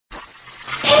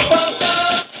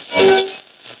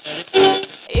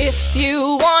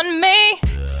you want me,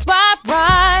 swipe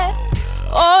right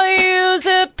or use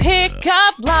a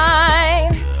pickup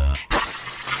line.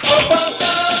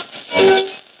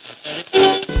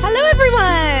 Hello,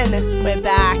 everyone. We're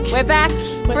back. We're back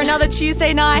for another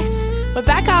Tuesday night. We're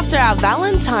back after our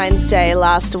Valentine's Day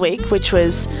last week, which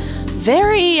was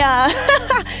very,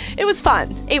 it was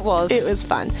fun. It was. It was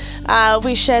fun.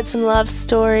 We shared some love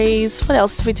stories. What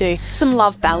else did we do? Some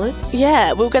love ballads.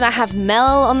 Yeah, we were going to have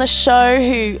Mel on the show,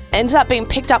 who ended up being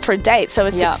picked up for a date. So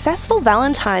a successful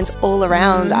Valentine's all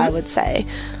around, I would say.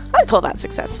 I'd call that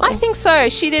successful. I think so.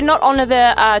 She did not honour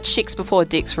the chicks before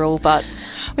dicks rule, but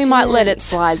we might let it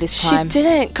slide this time. She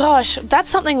didn't. Gosh, that's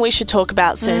something we should talk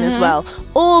about soon as well.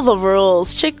 All the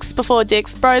rules. Chicks before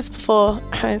dicks, bros before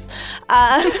hoes.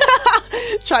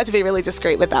 Tried to be really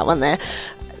discreet with that one there.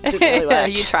 Didn't really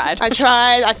work. You tried. I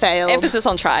tried. I failed. Emphasis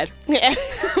on tried. Yeah.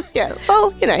 Yeah.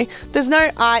 Well, you know, there's no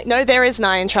I. No, there is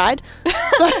nigh in tried.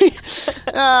 So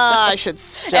I should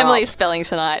stop. Emily's spelling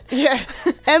tonight. Yeah.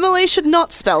 Emily should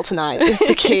not spell tonight is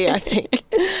the key, I think.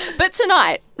 But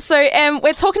tonight, so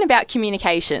we're talking about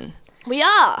communication. We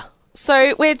are.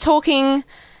 So we're talking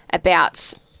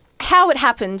about how it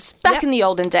happened back in the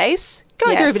olden days.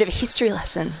 Going through a bit of a history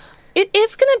lesson. It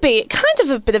is going to be kind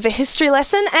of a bit of a history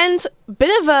lesson and a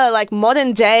bit of a like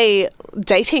modern day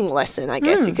dating lesson, I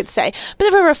guess you could say.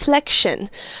 Bit of a reflection.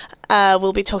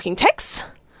 We'll be talking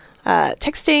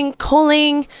texting,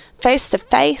 calling, face to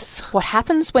face. What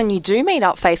happens when you do meet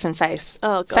up face and face?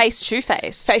 Oh, God. Face to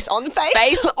face. Face on face?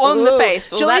 Face on the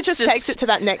face. Well, Julia just takes it to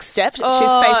that next step. She's face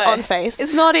on face.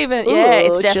 It's not even,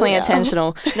 it's definitely Julia.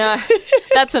 intentional. No,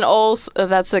 that's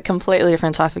a completely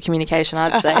different type of communication,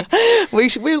 I'd say. We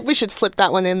should slip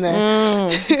that one in there.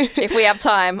 If we have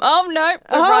time. Oh, no, we've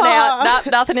run out.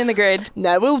 Nothing in the grid.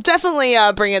 No, we'll definitely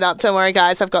bring it up. Don't worry,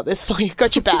 guys. I've got this for you.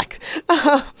 Got your back.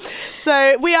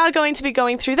 So we are going to be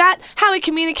going through that, how we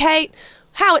communicate,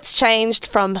 how it's changed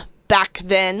from back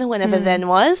then, whenever then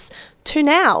was, to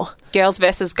now. Girls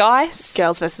versus guys.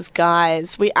 Girls versus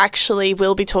guys. We actually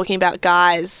will be talking about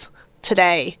guys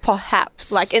today.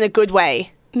 Perhaps. Like in a good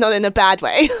way, not in a bad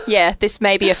way. Yeah, this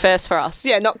may be a first for us.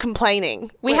 Yeah, not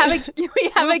complaining. We have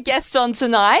a guest on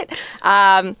tonight.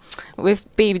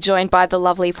 We've been joined by the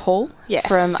lovely Paul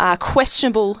from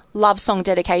Questionable Love Song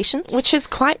Dedications. Which is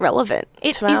quite relevant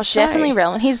to our show. Definitely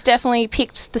relevant. He's definitely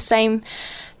picked the same,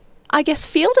 I guess,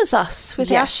 field as us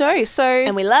with our show. So,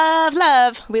 and we love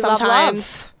love. We love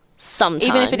love. Sometimes.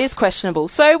 Even if it is questionable.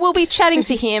 So we'll be chatting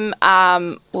to him.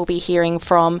 We'll be hearing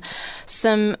from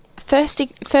some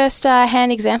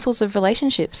first-hand examples of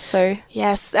relationships. So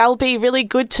yes, that'll be really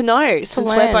good to know since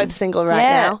we're both single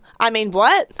now. I mean,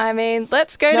 what? I mean,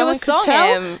 let's go to a song. Yeah,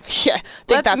 I think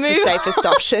that's the safest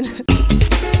option.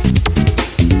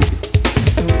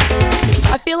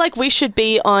 I feel like we should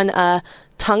be on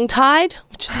Tongue-Tied,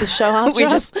 which is the show after we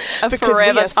just are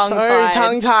forever tongue-tied. So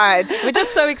tongue-tied. We're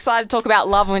just so excited to talk about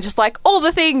love, and we're just like, all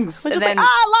the things. We're just then, like,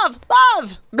 love, blah,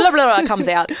 blah, blah, comes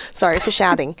out. Sorry for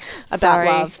shouting about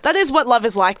love. That is what love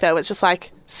is like, though. It's just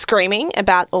like screaming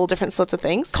about all different sorts of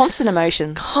things. Constant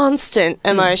emotions.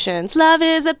 Love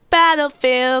is a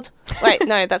battlefield. Wait,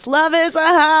 no, that's love is a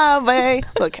highway.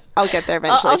 Look, I'll get there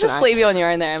eventually I'll just leave you on your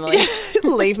own there, Emily.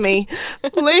 Leave me.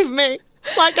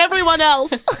 Like everyone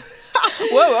else.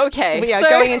 Whoa, okay. We are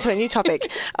going into a new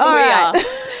topic. All right.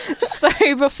 So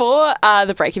before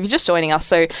the break, if you're just joining us,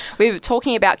 so we were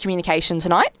talking about communication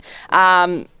tonight.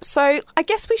 So I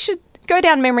guess we should go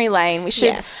down memory lane. We should.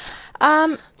 Yes.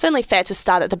 It's only fair to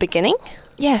start at the beginning.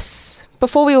 Yes.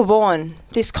 Before we were born,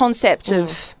 this concept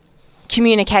of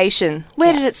communication,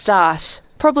 where did it start?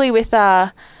 Probably with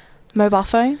mobile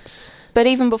phones. But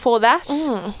even before that...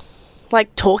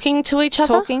 Like talking to each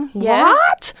other? Talking, yeah.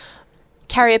 What?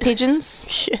 Carrier pigeons.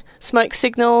 Smoke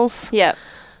signals. Yeah.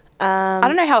 I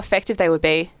don't know how effective they would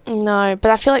be. No,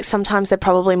 but I feel like sometimes they're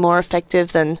probably more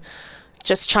effective than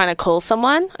just trying to call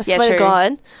someone. I swear to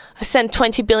God. I send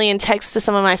 20 billion texts to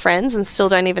some of my friends and still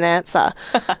don't even answer.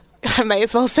 I may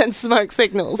as well send smoke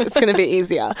signals. It's going to be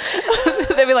easier.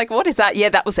 They'll be like, what is that? Yeah,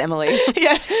 that was Emily.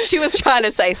 Yeah. She was trying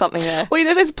to say something there. Well, you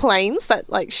know there's planes that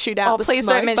like shoot out the smoke. Please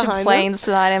don't mention planes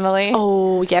tonight, Emily.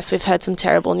 Oh, yes, we've heard some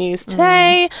terrible news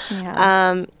today,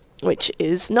 which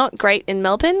is not great in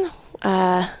Melbourne.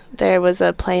 There was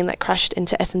a plane that crashed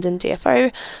into Essendon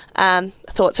DFO.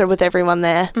 Thoughts are with everyone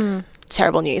there.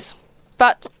 Terrible news.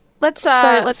 But...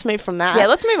 Let's move from that. Yeah,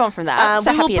 let's move on from that.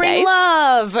 So we'll bring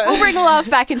love. We'll bring love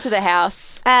back into the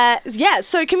house.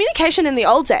 So communication in the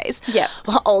old days. Yeah.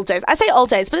 Well, old days. I say old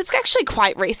days, but it's actually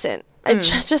quite recent. I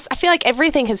feel like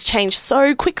everything has changed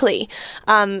so quickly.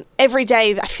 Every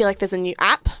day I feel like there's a new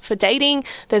app for dating.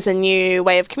 There's a new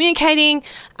way of communicating.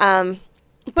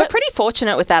 We're pretty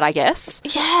fortunate with that, I guess.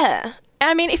 Yeah.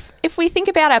 I mean, if we think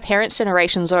about our parents'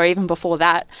 generations or even before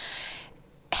that,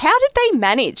 how did they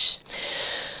manage?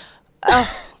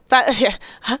 Yeah.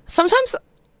 Sometimes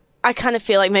I kind of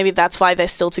feel like maybe that's why they're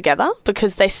still together,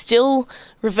 because they still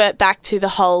revert back to the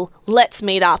whole let's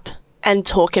meet up and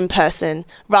talk in person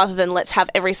rather than let's have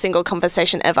every single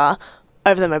conversation ever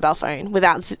over the mobile phone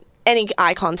without any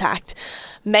eye contact.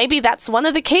 Maybe that's one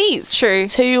of the keys True.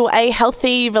 to a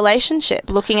healthy relationship.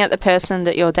 Looking at the person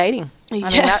that you're dating. I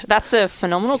mean, that's a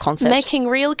phenomenal concept. Making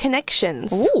real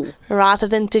connections Ooh. rather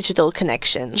than digital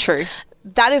connections. True.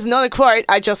 That is not a quote.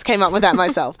 I just came up with that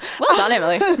myself. Well done,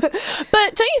 Emily.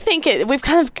 But don't you think we've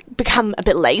kind of become a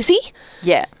bit lazy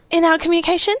Yeah. in our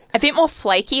communication? A bit more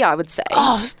flaky, I would say.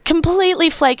 Oh, completely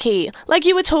flaky. Like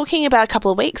you were talking about a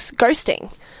couple of weeks,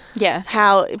 ghosting. Yeah.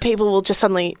 How people will just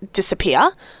suddenly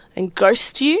disappear and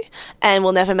ghost you and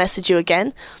will never message you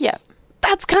again. Yeah.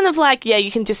 That's kind of like, yeah,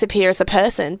 you can disappear as a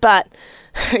person, but,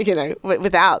 you know,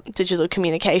 without digital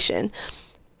communication.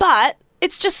 But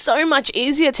it's just so much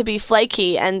easier to be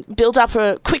flaky and build up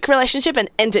a quick relationship and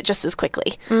end it just as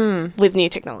quickly with new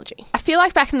technology. I feel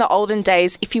like back in the olden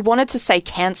days, if you wanted to say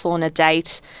cancel on a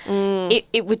date,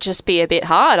 it would just be a bit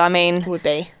hard. I mean, Would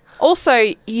be.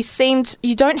 also,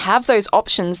 you don't have those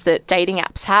options that dating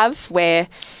apps have where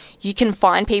you can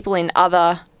find people in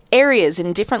other areas,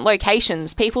 in different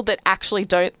locations, people that actually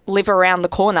don't live around the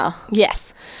corner.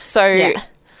 Yes. So Yeah.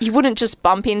 you wouldn't just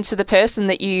bump into the person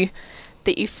that you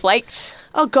flaked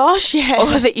Oh, gosh, yeah.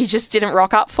 or that you just didn't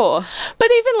rock up for. But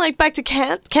even like back to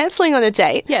cancelling on a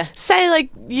date. Yeah. Say like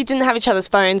you didn't have each other's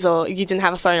phones or you didn't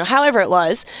have a phone or however it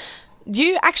was.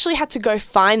 You actually had to go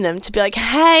find them to be like,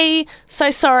 hey, so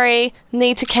sorry,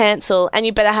 need to cancel. And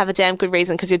you better have a damn good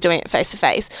reason because you're doing it face to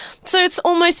face. So it's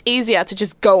almost easier to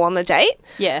just go on the date.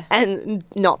 Yeah. And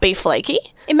not be flaky.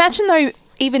 Imagine though,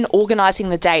 even organising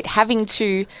the date, having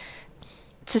to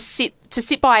sit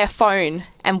by a phone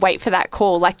and wait for that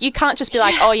call. Like, you can't just be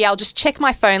like, oh, yeah, I'll just check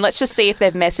my phone. Let's just see if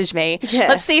they've messaged me. Yeah.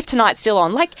 Let's see if tonight's still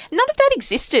on. Like, none of that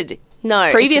existed No,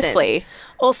 it previously. didn't.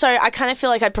 Also, I kind of feel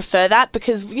like I prefer that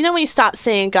because, you know, when you start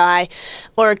seeing a guy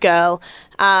or a girl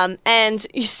and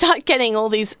you start getting all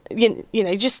these, you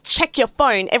know, just check your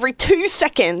phone every 2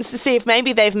 seconds to see if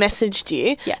maybe they've messaged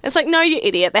you. Yeah. It's like, no, you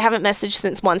idiot. They haven't messaged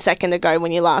since 1 second ago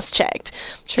when you last checked.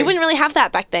 True. You wouldn't really have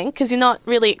that back then because you're not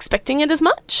really expecting it as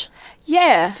much.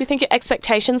 Yeah. Do you think your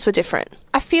expectations were different?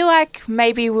 I feel like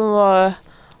maybe we were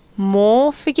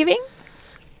more forgiving.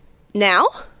 Now?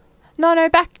 No,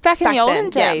 back in Back the olden then,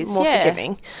 days. yeah, more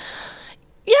forgiving.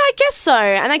 Yeah, I guess so.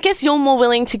 And I guess you're more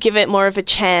willing to give it more of a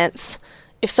chance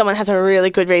if someone has a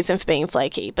really good reason for being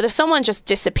flaky. But if someone just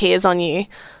disappears on you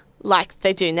like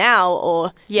they do now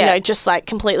or, you know, just like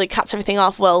completely cuts everything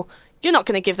off, well, you're not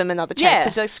going to give them another chance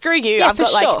because like, screw you. Yeah, I've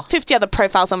got like 50 other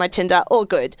profiles on my Tinder. All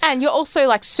good. And you're also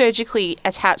like surgically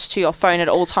attached to your phone at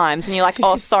all times. And you're like,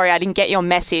 oh, sorry, I didn't get your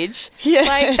message. Yeah.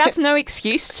 Like, that's no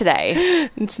excuse today.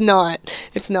 It's not.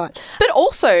 It's not. But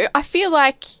also, I feel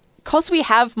like because we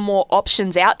have more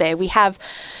options out there, we have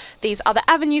these other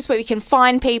avenues where we can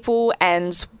find people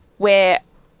and where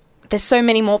there's so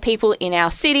many more people in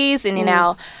our cities and in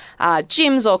our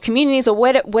gyms or communities or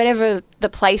whatever the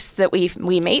place that we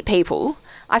meet people.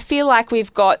 I feel like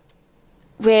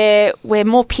we're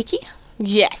more picky.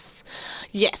 Yes.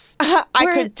 I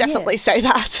could definitely say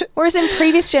that. Whereas in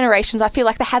previous generations, I feel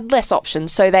like they had less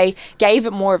options, so they gave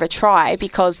it more of a try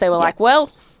because they were like,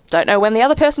 well, don't know when the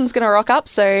other person's going to rock up,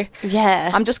 so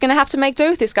I'm just going to have to make do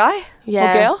with this guy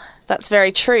or girl. That's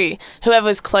very true. Whoever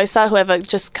was closer, whoever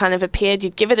just kind of appeared,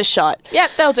 you'd give it a shot.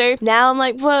 Yep, they'll do. Now I'm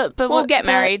like, what? But we'll get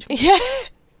married. Yeah.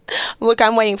 Look,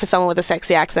 I'm waiting for someone with a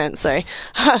sexy accent, so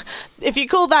if you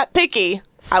call that picky,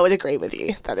 I would agree with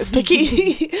you. That is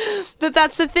picky. But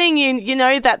that's the thing. You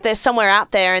know that there's somewhere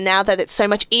out there, and now that it's so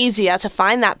much easier to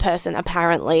find that person,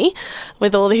 apparently,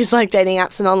 with all these like dating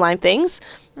apps and online things,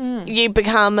 you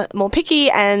become more picky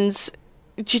and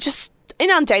you just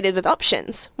inundated with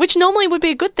options, which normally would be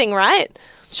a good thing, right?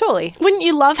 Surely. Wouldn't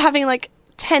you love having like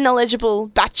 10 eligible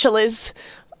bachelors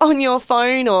on your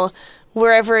phone or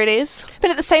wherever it is? But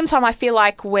at the same time, I feel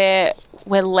like we're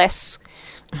less,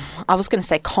 I was going to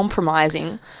say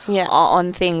compromising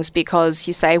on things because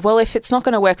you say, well, if it's not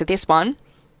going to work with this one,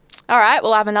 all right,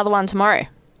 we'll have another one tomorrow.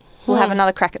 We'll have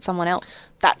another crack at someone else.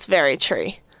 That's very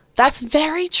true. That's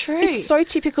very true. It's so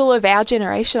typical of our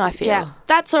generation, I feel. Yeah.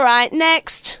 That's all right.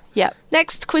 Next. Yep.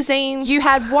 Next cuisine. You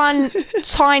had one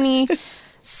tiny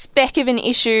speck of an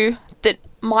issue that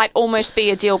might almost be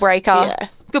a deal breaker. Yeah.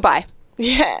 Goodbye.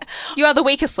 Yeah. You are the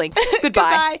weakest link.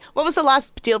 Goodbye. What was the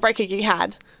last deal breaker you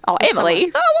had? Oh, Emily.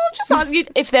 Someone? Oh, well, just ask you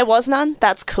if there was none.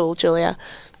 That's cool, Julia.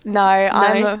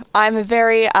 No, I'm a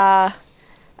very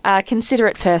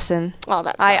considerate person. Oh,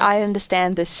 that's I nice.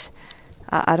 understand this.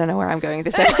 I don't know where I'm going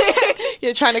with this.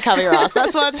 You're trying to cover your ass.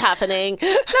 That's what's happening. No,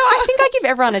 I think I give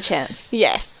everyone a chance.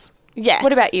 Yes. Yeah.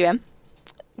 What about you, Em?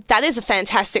 That is a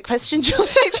fantastic question, Julie.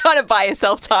 You're trying to buy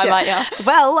yourself time, aren't you?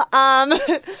 Well,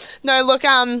 no, look,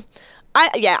 I'm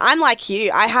like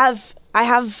you. I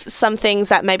have some things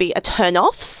that maybe are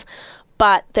turn-offs,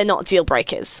 but they're not deal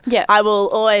breakers. Yeah. I will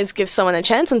always give someone a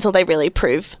chance until they really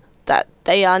prove that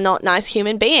they are not nice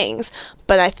human beings.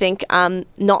 But I think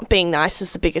not being nice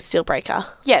is the biggest deal breaker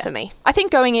for me. I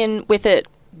think going in with it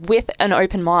with an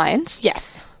open mind.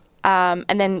 Yes.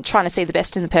 And then trying to see the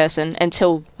best in the person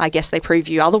until, I guess, they prove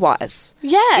you otherwise.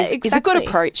 Yeah, is a good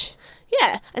approach.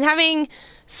 Yeah, and having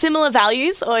similar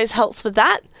values always helps with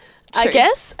that. True. I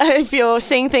guess if you're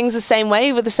seeing things the same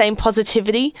way with the same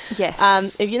positivity.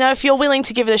 Yes. If you're willing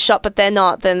to give it a shot, but they're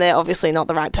not, then they're obviously not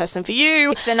the right person for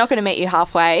you. If they're not going to meet you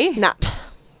halfway. Nah.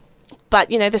 But,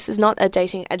 this is not a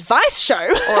dating advice show.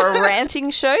 Or a ranting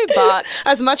show, but...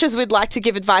 As much as we'd like to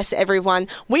give advice to everyone,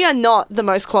 we are not the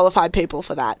most qualified people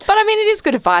for that. But, I mean, it is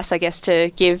good advice, I guess,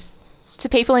 to give to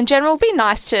people in general. Be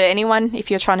nice to anyone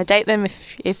if you're trying to date them.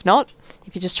 If not,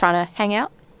 if you're just trying to hang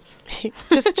out.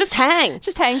 just hang.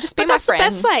 Just hang. Just be But my that's friend. the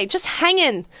best way. Just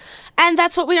hanging. And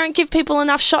that's what we don't give people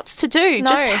enough shots to do. No.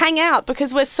 Just hang out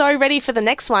because we're so ready for the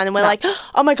next one and we're like,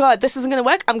 oh my God, this isn't going to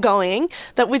work. I'm going.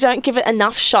 That we don't give it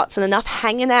enough shots and enough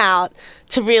hanging out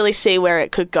to really see where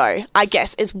it could go, I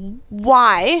guess, is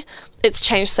why it's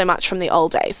changed so much from the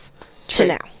old days to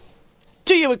now.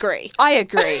 Do you agree? I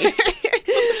agree.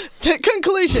 The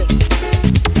conclusion.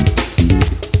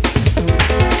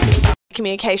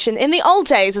 Communication in the old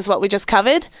days is what we just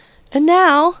covered. And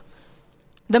now...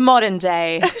 The modern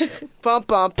day. Bum,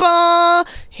 bum, bum.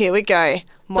 Here we go.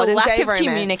 Modern The lack day of romance.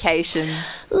 communication.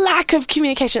 Lack of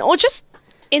communication. Or just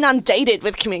inundated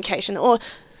with communication. Or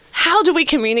how do we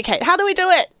communicate? How do we do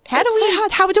it? It's so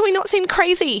hard. How do we not seem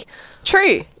crazy?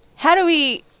 True. How do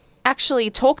we actually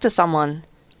talk to someone?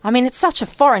 I mean, it's such a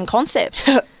foreign concept.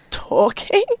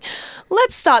 Talking?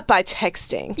 Let's start by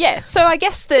texting. Yeah, so I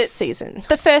guess that Season.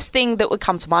 the first thing that would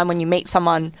come to mind when you meet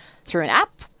someone through an app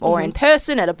or in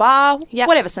person at a bar,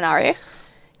 whatever scenario,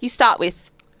 you start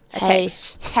with a Hey.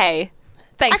 text. Hey,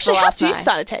 thanks Actually, for how last do you night.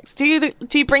 start a text? Do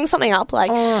you bring something up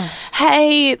like,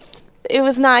 hey, it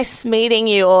was nice meeting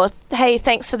you, or hey,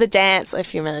 thanks for the dance,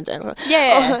 if you're in a dance.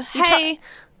 Yeah. Or, hey,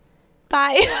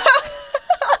 bye.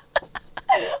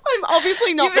 I'm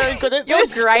obviously not very good at You're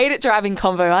this. great at driving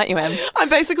convo, aren't you, Em? I'm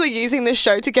basically using this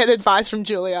show to get advice from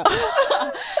Julia.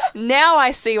 Now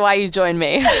I see why you joined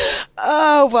me.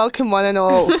 Oh, welcome one and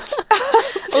all.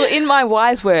 Well, in my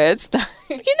wise words...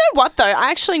 You know what, though? I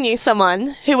actually knew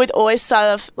someone who would always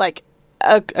start off, like,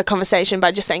 a conversation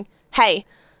by just saying, hey.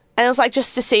 And it was, like,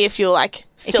 just to see if you're, like,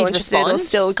 still you'd interested or respond.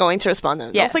 still going to respond. And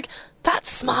I Yeah. was like, that's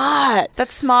smart.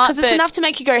 That's smart, Because it's enough to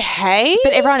make you go, hey.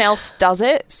 But everyone else does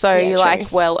it, so you're true.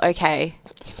 like, well, okay.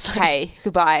 Hey,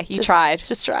 goodbye. You tried.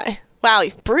 Just try. Wow,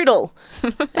 brutal.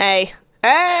 Hey.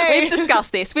 Hey. We've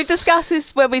discussed this. We've discussed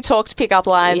this when we talked pickup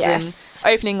lines Yes.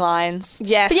 and opening lines.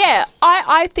 Yes. But yeah,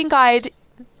 I think I'd,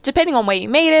 depending on where you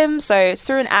meet him, so it's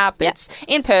through an app, it's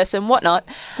in person, whatnot.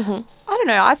 I don't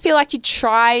know. I feel like you'd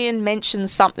try and mention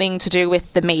something to do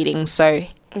with the meeting. So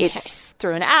it's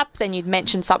through an app, then you'd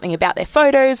mention something about their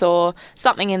photos or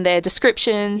something in their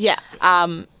description. Yeah.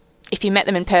 If you met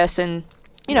them in person,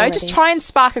 you know, just try and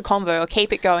spark a convo or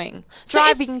keep it going.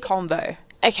 Driving convo.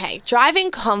 Okay, driving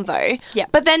convo. Yeah.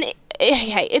 But then,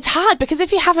 okay, it's hard because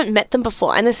if you haven't met them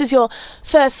before and this is your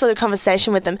first sort of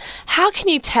conversation with them, how can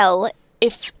you tell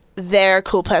if they're a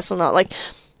cool person or not? Like,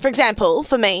 for example,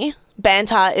 for me,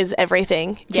 banter is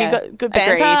everything. If Yeah, you've got good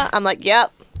banter, agreed. I'm like,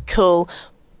 yep, cool.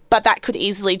 But that could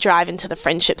easily drive into the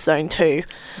friendship zone too.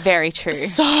 Very true.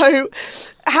 So,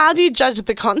 how do you judge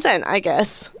the content, I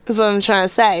guess, is what I'm trying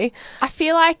to say. I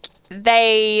feel like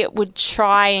they would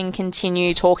try and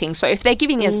continue talking. So if they're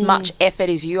giving as much effort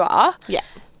as you are, Yeah.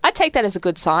 I'd take that as a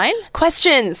good sign.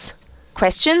 Questions.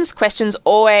 Questions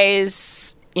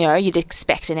always, you know, you'd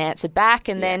expect an answer back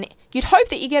and then you'd hope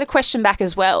that you get a question back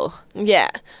as well. Yeah.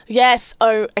 Yes.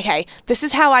 Oh, okay. This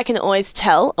is how I can always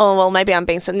tell. Oh, well, maybe I'm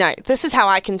being so... No, this is how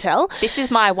I can tell. This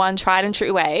is my one tried and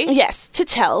true way. Yes, to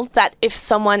tell that if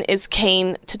someone is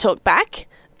keen to talk back,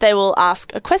 they will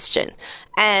ask a question.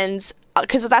 And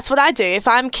because that's what I do. If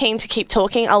I'm keen to keep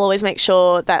talking, I'll always make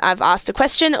sure that I've asked a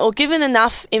question or given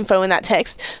enough info in that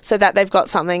text so that they've got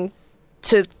something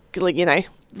to, you know,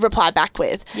 reply back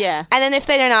with. Yeah. And then if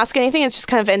they don't ask anything, it's just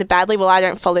kind of ended badly. Well, I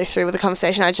don't follow through with the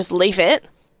conversation. I just leave it.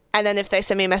 And then if they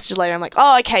send me a message later, I'm like,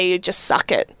 oh, okay, you just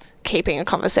suck it. keeping a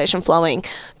conversation flowing.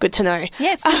 Good to know.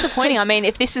 Yeah, it's disappointing. I mean,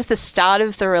 if this is the start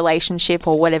of the relationship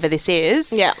or whatever this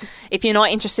is, if you're not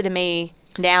interested in me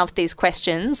now with these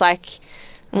questions, like...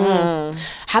 How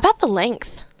about the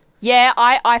length? Yeah,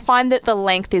 I find that the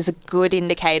length is a good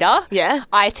indicator. Yeah.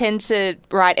 I tend to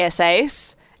write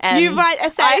essays. And you write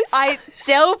essays? I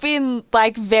delve in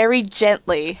like very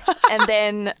gently and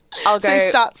then I'll go... So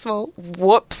start small.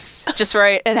 Whoops, just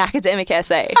wrote an academic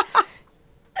essay.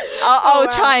 I'll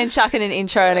try and chuck in an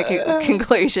intro and a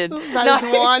conclusion. That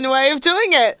is one way of doing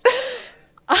it.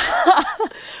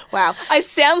 Wow. I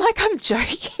sound like I'm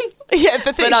joking. Yeah,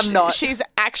 but I'm not. She's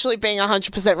actually being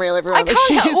 100% real, everyone.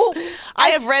 I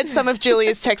have read some of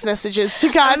Julia's text messages to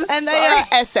guys, and they are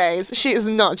essays. She is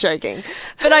not joking.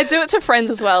 But I do it to friends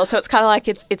as well, so it's kind of like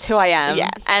it's who I am. Yeah.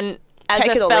 And as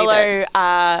Take it a or leave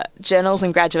fellow journals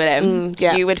and graduate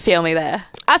you would feel me there.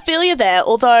 I feel you there,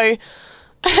 although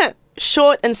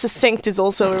short and succinct is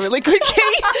also a really good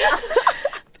key.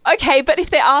 Okay, but if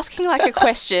they're asking like a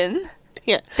question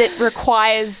that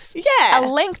requires a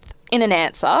length in an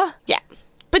answer. Yeah.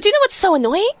 But do you know what's so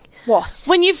annoying? What?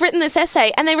 When you've written this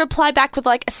essay and they reply back with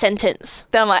like a sentence.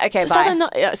 Then I'm like, okay,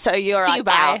 bye. So you're See you,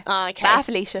 bye. out. Oh, okay. Bye,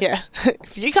 Felicia. Yeah.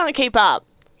 If you can't keep up,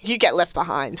 you get left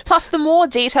behind. Plus, the more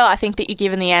detail I think that you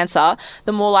give in the answer,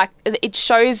 the more like it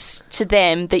shows to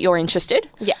them that you're interested.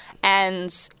 Yeah.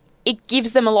 And it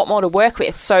gives them a lot more to work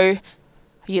with. So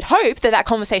you'd hope that that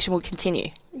conversation will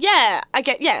continue. Yeah,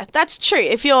 that's true.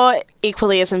 If you're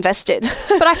equally as invested.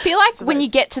 But I feel like when you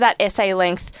get to that essay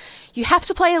length, you have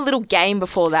to play a little game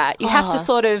before that. You have to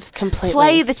sort of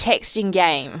play the texting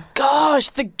game. Gosh,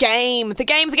 the game.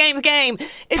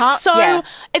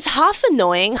 It's half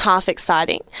annoying, half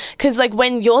exciting. Because like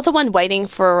when you're the one waiting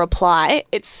for a reply,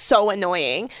 it's so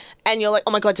annoying. And you're like,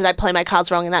 oh my God, did I play my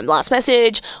cards wrong in that last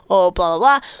message? Or blah,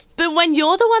 blah, blah. But when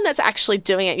you're the one that's actually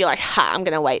doing it, you're like, I'm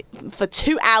going to wait for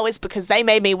 2 hours because they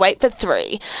made me wait for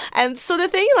 3. And sort of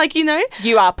thing, like, you know.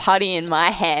 You are putty in my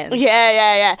hands.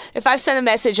 Yeah. If I've sent a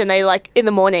message and they like, in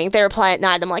the morning, they reply at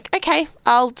night, I'm like, okay,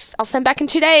 I'll send back in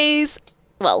 2 days.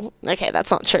 Well, okay, that's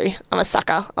not true. I'm a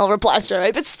sucker. I'll reply straight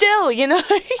away. But still, you know.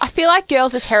 I feel like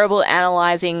girls are terrible at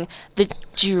analysing the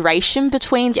duration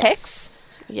between texts.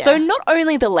 Yeah. So not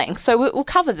only the length, so we'll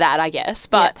cover that, I guess,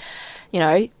 but, you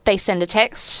know, they send a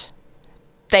text,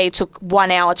 they took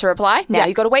 1 hour to reply, now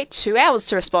you've got to wait 2 hours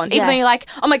to respond, even though you're like,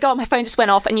 oh my God, my phone just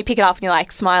went off, and you pick it up and you're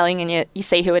like smiling and you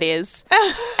see who it is,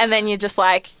 and then you're just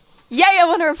like, yay, I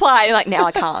want to reply, and you're like, now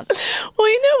I can't. Well,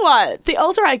 you know what? The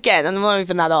older I get, and I'm not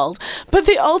even that old, but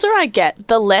the older I get,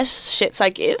 the less shits I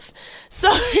give,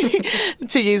 so,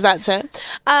 to use that term,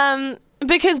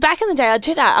 because back in the day, I'd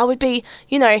do that. I would be,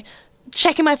 you know,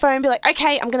 checking my phone and be like,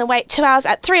 okay, I'm going to wait 2 hours.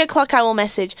 At 3 o'clock, I will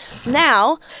message.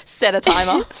 Now... Set a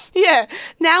timer. Yeah.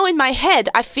 Now in my head,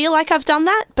 I feel like I've done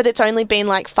that, but it's only been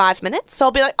like 5 minutes. So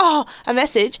I'll be like, oh, a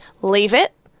message, leave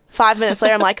it. 5 minutes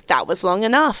later, I'm like, that was long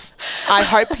enough. I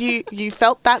hope you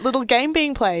felt that little game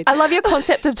being played. I love your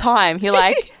concept of time. You're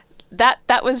like...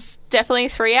 That was definitely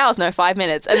 3 hours, no 5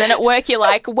 minutes. And then at work, you're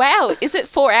like, wow, is it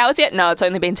 4 hours yet? No, it's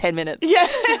only been 10 minutes.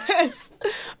 Yes.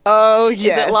 Oh,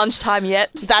 yes. Is it lunchtime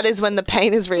yet? That is when the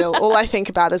pain is real. All I think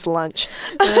about is lunch.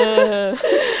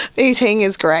 Eating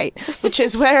is great, which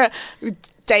is where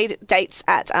dates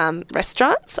at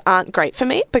restaurants aren't great for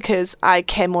me because I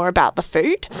care more about the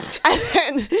food.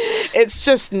 And it's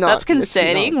just not. That's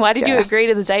concerning. Why did you agree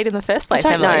to the date in the first place, I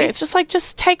don't Emily? know. It's just like,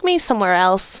 just take me somewhere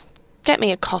else. Get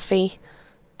me a coffee.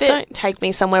 Don't take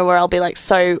me somewhere where I'll be like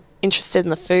so interested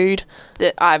in the food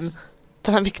that I'm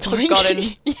ignoring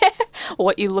forgotten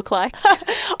what you look like.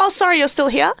 Oh, sorry, you're still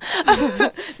here?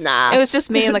 Nah. It was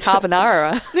just me and the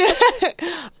carbonara.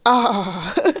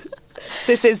 Oh.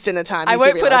 This is dinner time. I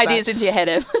won't put ideas into your head,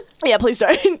 Em. Yeah, please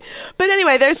don't. But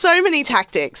anyway, there's so many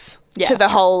tactics to the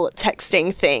whole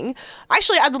texting thing.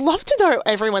 Actually, I'd love to know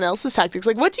everyone else's tactics.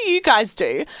 Like, what do you guys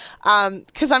do?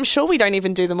 Because I'm sure we don't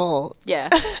even do them all. Yeah.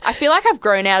 I feel like I've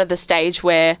grown out of the stage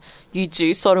where you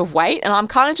do sort of wait, and I'm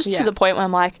kind of just to the point where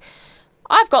I'm like,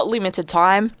 I've got limited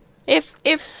time. If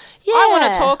I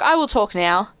want to talk, I will talk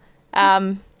now.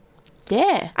 Yeah.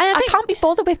 And I can't be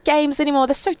bothered with games anymore.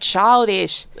 They're so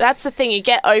childish. That's the thing. You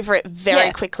get over it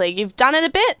very quickly. You've done it a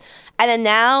bit, and then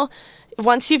now...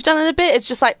 Once you've done it a bit, it's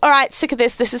just like, all right, sick of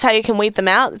this. This is how you can weed them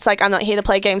out. It's like, I'm not here to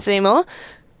play games anymore.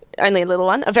 Only a little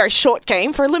one. A very short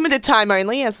game for a limited time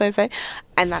only, as they say.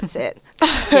 And that's it.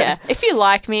 Yeah. If you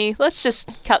like me, let's just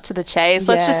cut to the chase.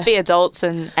 Let's just be adults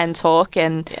and talk.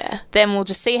 And then we'll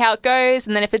just see how it goes.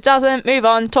 And then if it doesn't, move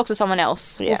on, talk to someone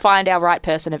else. We'll find our right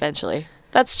person eventually.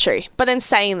 That's true. But in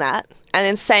saying that, and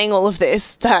in saying all of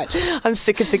this, that I'm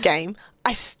sick of the game,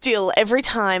 I still, every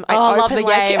time I I love open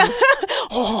the game.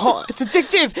 oh, it's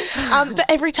addictive. But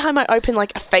every time I open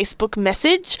like a Facebook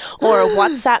message or a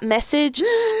WhatsApp message,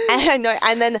 and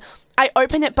then I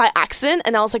open it by accident,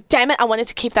 and I was like, damn it, I wanted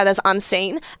to keep that as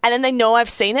unseen. And then they know I've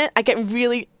seen it. I get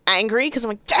really angry because I'm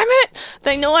like, damn it,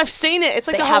 they know I've seen it. It's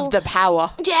like They have the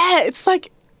power. Yeah, it's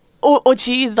like, or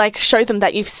do you like show them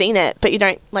that you've seen it, but you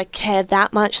don't like care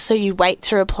that much, so you wait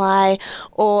to reply?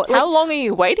 Or like, How long are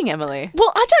you waiting, Emily?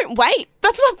 well, I don't wait.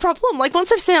 That's my problem. Like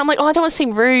once I've seen it, I'm like, oh, I don't want to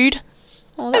seem rude.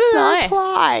 Oh, that's nice.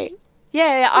 Reply.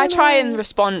 Yeah, I try and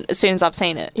respond as soon as I've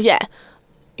seen it. Yeah,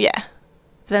 yeah,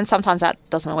 But then sometimes that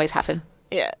doesn't always happen.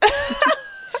 yeah.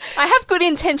 I have good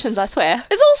intentions, I swear.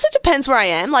 It also depends where I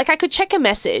am. Like I could check a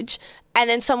message and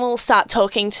then someone will start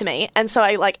talking to me, and so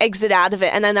I like exit out of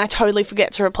it, and then I totally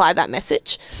forget to reply that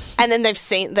message. And then they're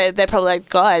probably like,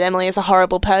 God, Emily is a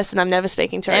horrible person. I'm never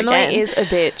speaking to her Emily again. is a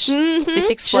bitch. This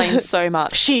explains so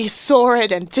much. She saw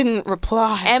it and didn't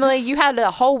reply. Emily, you had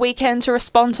a whole weekend to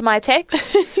respond to my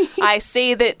text. I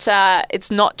see that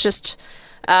it's not just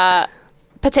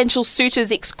potential suitors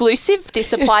exclusive.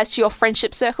 This applies to your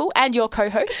friendship circle and your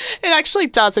co-host. It actually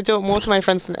does. I do it more to my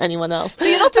friends than anyone else. So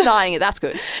you're not denying it. That's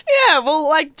good. Yeah, well,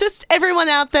 like, just everyone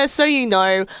out there, so you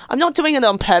know, I'm not doing it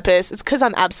on purpose. It's because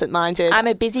I'm absent-minded. I'm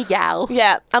a busy gal.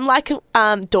 Yeah, I'm like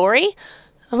Dory.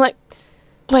 I'm like,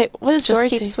 wait, what does Just Dory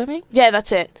keep do? swimming? Yeah,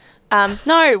 that's it.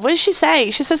 No, what does she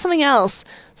say? She says something else.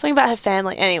 Something about her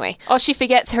family. Anyway. Oh, she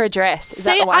forgets her address. Is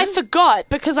that See, the one? I forgot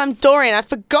because I'm Dorian. I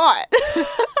forgot.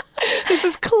 This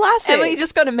is classic. Emily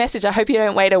just got a message. I hope you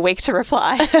don't wait a week to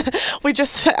reply. We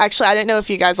just, actually, I don't know if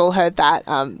you guys all heard that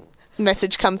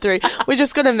message come through. We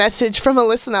just got a message from a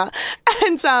listener,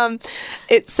 and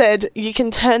it said, you can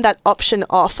turn that option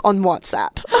off on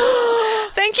WhatsApp.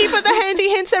 Thank you for the handy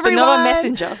hints, everyone. But not on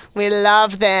Messenger. We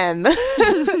love them.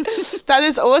 That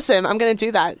is awesome. I'm going to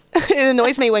do that. It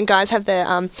annoys me when guys have their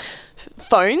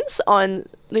phones on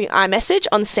the iMessage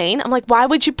on scene. I'm like, why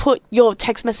would you put your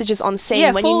text messages on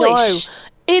scene when foolish. you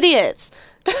know? Idiots.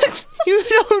 You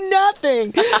know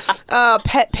nothing.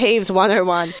 Pet peeves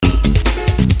 101.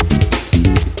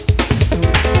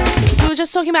 We were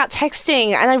just talking about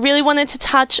texting, and I really wanted to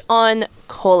touch on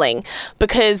calling,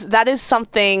 because that is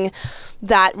something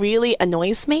that really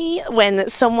annoys me when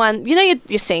someone, you know,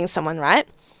 you're seeing someone, right?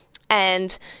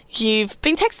 And you've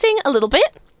been texting a little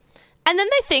bit, and then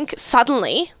they think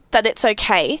suddenly that it's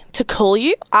okay to call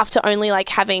you after only like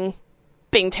having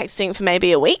been texting for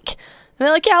maybe a week. And they're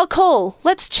like, yeah, I'll call.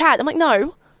 Let's chat. I'm like,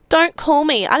 no, don't call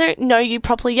me. I don't know you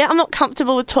properly yet. I'm not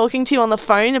comfortable with talking to you on the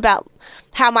phone about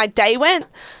how my day went.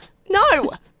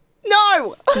 No.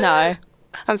 No. No.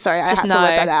 I'm sorry, I Just had no. to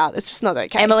let that out. It's just not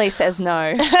okay. Emily says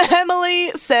no.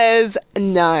 Emily says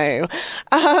no.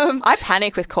 I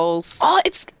panic with calls. Oh,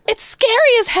 it's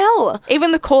scary as hell.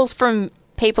 Even the calls from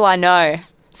people I know.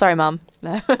 Sorry, Mum.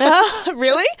 No.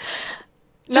 Really?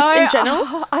 Just No, in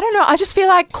general? I don't know. I just feel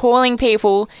like calling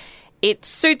people, it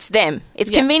suits them.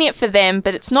 It's convenient for them,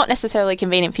 but it's not necessarily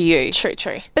convenient for you.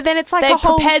 True. But then it's like They're a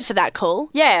whole... prepared for that call.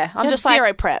 Yeah, I'm You just have zero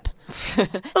like... prep.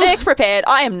 They're prepared.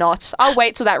 I am not. I'll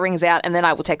wait till that rings out and then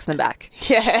I will text them back.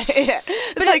 Yeah.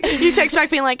 It's like you text back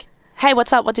being like, hey,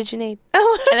 what's up? What did you need?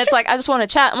 And it's like, I just want to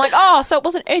chat. I'm like, oh, so it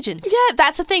wasn't urgent. Yeah,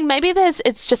 that's the thing. Maybe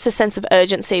it's just a sense of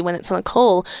urgency when it's on a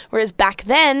call. Whereas back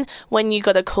then, when you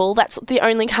got a call, that's the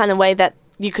only kind of way that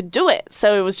you could do it.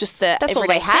 So it was just That's all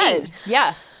everyday they had. thing.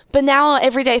 Yeah. But now our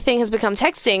everyday thing has become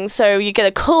texting. So you get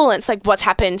a call and it's like, what's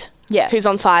happened? Yeah. Who's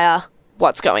on fire?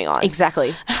 What's going on?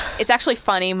 Exactly. It's actually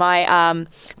funny. My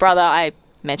brother, I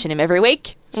mention him every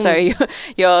week. So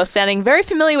you're sounding very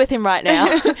familiar with him right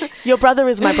now. Your brother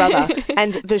is my brother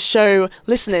and the show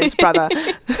listeners' brother.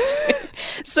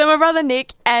 So my brother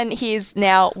Nick and his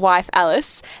now wife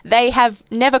Alice, they have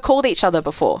never called each other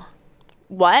before.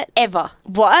 What? Ever.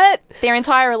 What? Their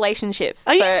entire relationship.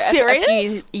 Are you A serious?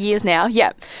 few years now.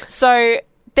 Yeah. So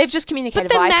they've just communicated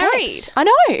But they're via married. text. I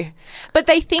know. But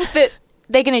they think that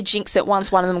they're going to jinx it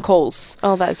once one of them calls.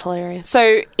 Oh, that's hilarious.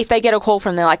 So if they get a call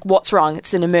from them, they're like, what's wrong?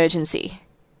 It's an emergency.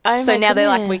 Oh So my now they're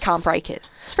like, we goodness. can't break it.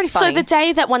 It's pretty funny. So the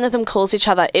day that one of them calls each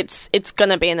other, it's going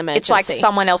to be an emergency. it's like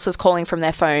someone else is calling from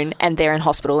their phone and they're in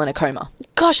hospital in a coma.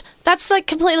 Gosh, that's like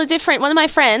completely different. One of my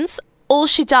friends, all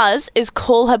she does is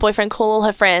call her boyfriend, call all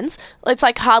her friends. It's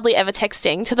like hardly ever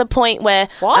texting, to the point where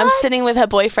I'm What? sitting with her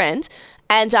boyfriend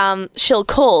and she'll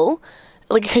call,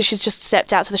 like, because she's just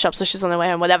stepped out to the shop, so she's on her way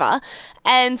home, whatever.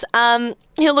 And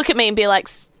he'll look at me and be like,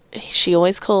 she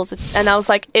always calls. And I was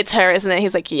like, it's her, isn't it?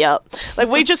 He's like, yep. Like,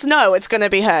 we just know it's going to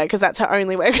be her because that's her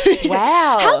only way.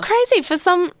 Wow. How crazy for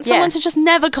someone to just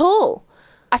never call.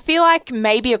 I feel like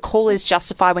maybe a call is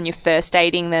justified when you're first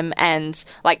dating them and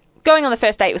like going on the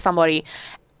first date with somebody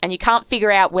and you can't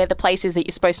figure out where the place is that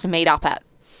you're supposed to meet up at.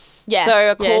 Yeah.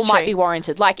 So a call might true. be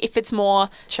warranted. Like if it's more,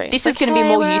 True. this It's is going to like, be "Hey,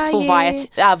 more where useful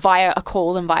are via a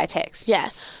call than via text. Yeah.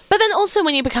 But then also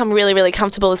when you become really, really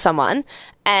comfortable with someone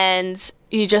and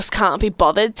you just can't be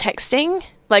bothered texting,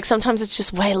 like sometimes it's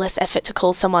just way less effort to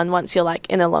call someone once you're like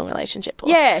in a long relationship. Or,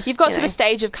 Yeah, you've got you to know. the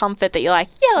stage of comfort that you're like,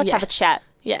 yeah, let's Yeah. have a chat.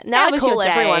 Yeah, now How I was your call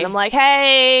everyone. day? I'm like,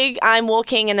 hey, I'm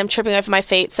walking and I'm tripping over my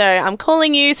feet, so I'm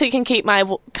calling you so you can keep my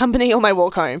company on my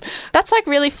walk home. That's like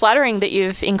really flattering that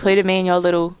you've included me in your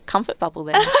little comfort bubble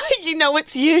there. You know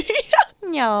it's you.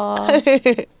 Yeah.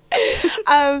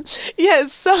 Yeah,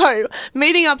 so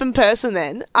meeting up in person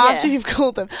then, after Yeah. you've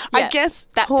called them, I Yeah, guess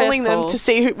that calling first them call. to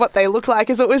see what they look like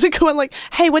is always a good one. Like,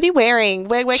 hey, what are you wearing?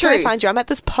 Where can I True. find you? I'm at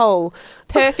this pole.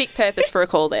 Perfect purpose for a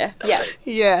call there. Yeah.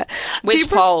 Yeah. Do Which you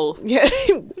pole? Yeah.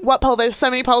 What pole? There's so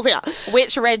many poles here.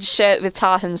 Which red shirt with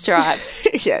tartan stripes?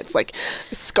 Yeah, it's like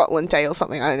Scotland Day or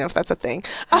something. I don't know if that's a thing.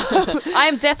 I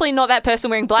am definitely not that person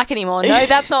wearing black anymore. No,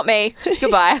 that's not me.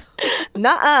 Goodbye.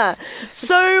 Nuh-uh.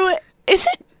 So, is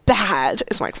it bad,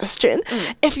 is my question,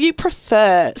 if you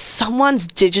prefer someone's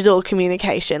digital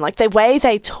communication, like the way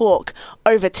they talk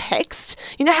over text?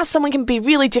 You know how someone can be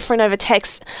really different over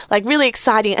text, like really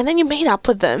exciting, and then you meet up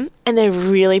with them and they're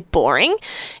really boring?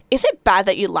 Is it bad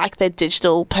that you like their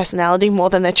digital personality more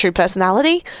than their true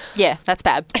personality? Yeah, that's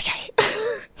bad. Okay.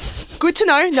 Good to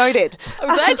know. Noted.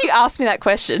 I'm glad you asked me that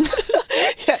question.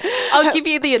 I'll give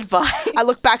you the advice. I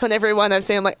look back on everyone I've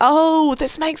seen, I'm like, oh,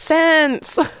 this makes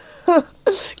sense.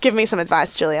 Give me some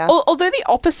advice, Julia. Although the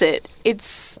opposite,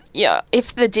 it's, yeah,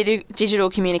 if the digital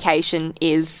communication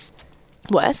is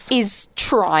Worse.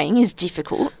 trying, is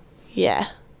difficult, Yeah.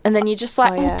 and then you're just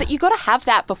like, Oh, yeah. you got to have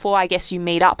that before I guess you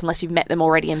meet up, unless you've met them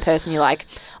already in person. You're like,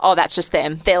 oh, that's just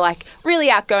them. They're like really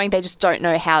outgoing. They just don't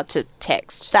know how to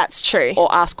text That's true.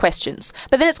 or ask questions.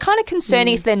 But then it's kind of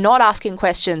concerning if they're not asking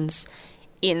questions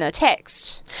in a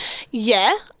text.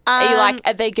 Yeah. Are you like,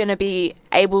 are they going to be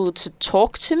able to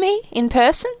talk to me in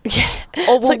person? Yeah.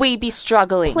 Or will like, we be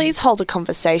struggling? Please hold a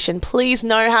conversation. Please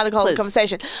know how to hold a Please.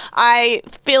 conversation. I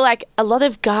feel like a lot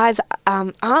of guys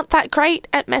aren't that great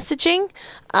at messaging.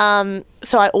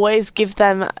 So I always give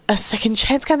them a second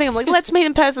chance kind of thing. I'm like, let's meet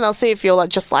in person. I'll see if you're like,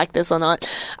 just like this or not.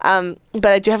 But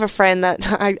I do have a friend that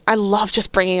I love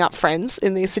just bringing up friends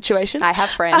in these situations. I have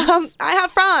friends. I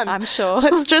have friends. I'm sure.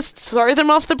 Let's just throw them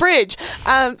off the bridge.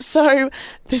 So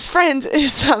this friend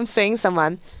is seeing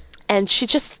someone and she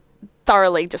just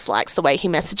thoroughly dislikes the way he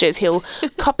messages. He'll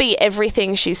copy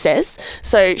everything she says.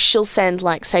 So she'll send,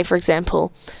 like, say, for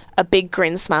example, a big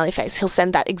grin smiley face. He'll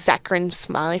send that exact grin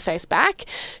smiley face back.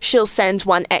 She'll send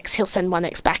one X. He'll send one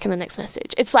X back in the next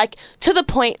message. It's like to the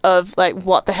point of like,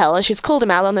 what the hell? And she's called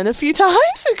him out on it a few times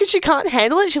because she can't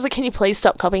handle it. She's like, can you please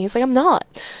stop copying? He's like, I'm not.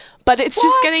 But it's just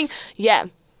What? getting, yeah.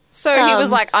 So he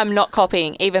was like, I'm not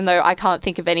copying, even though I can't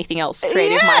think of anything else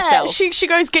creative Yeah, myself. She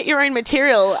goes, get your own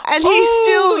material, and he's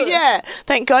still, yeah.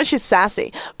 Thank God she's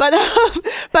sassy, but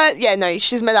yeah, no,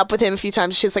 she's met up with him a few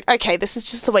times. She's like, okay, this is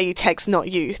just the way you text,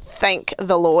 not you. Thank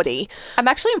the Lordy. I'm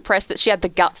actually impressed that she had the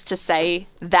guts to say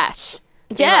that.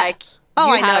 Yeah. Like,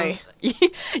 Oh, you I know.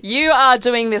 You are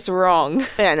doing this wrong.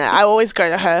 Yeah, no, I always go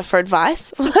to her for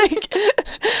advice. Like,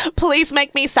 please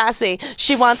make me sassy.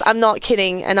 She wants, I'm not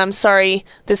kidding, and I'm sorry,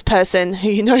 this person who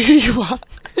you know who you are.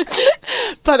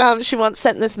 But she once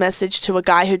sent this message to a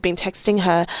guy who'd been texting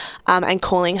her and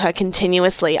calling her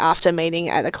continuously after meeting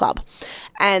at a club.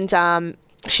 And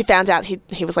she found out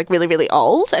he was like really, really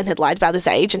old and had lied about his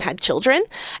age and had children.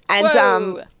 And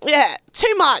Whoa. yeah,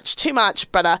 too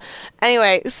much. But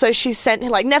anyway, so she sent,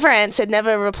 like, never answered,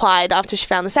 never replied after she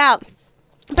found this out.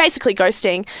 Basically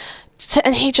ghosting.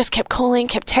 And he just kept calling,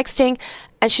 kept texting.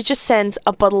 And she just sends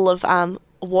a bottle of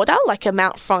water, like a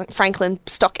Mount Franklin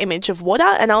stock image of water.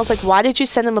 And I was like, why did you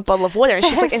send him a bottle of water? And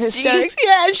she's like, in Thirsty. hysterics.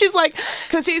 Yeah, and she's like,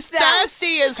 because he's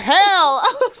thirsty as hell.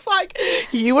 I was like,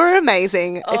 you were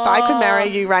amazing. If I could marry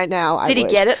you right now, I Did he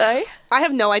would. get it though? I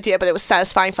have no idea, but it was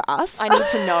satisfying for us. I need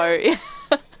to know.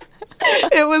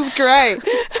 It was great.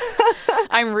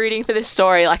 I'm rooting for this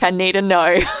story. Like, I need to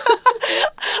know.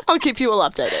 I'll keep you all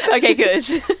updated. Okay, good.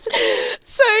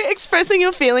 So expressing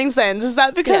your feelings then, does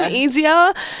that become Yeah.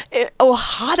 easier or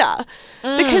harder?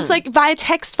 Because like via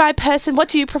text, via person, what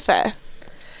do you prefer?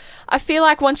 I feel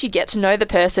like once you get to know the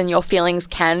person, your feelings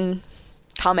can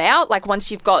come out. Like once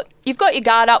you've got your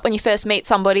guard up when you first meet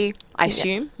somebody, I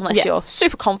assume, unless Yeah. you're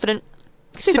super confident,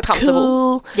 super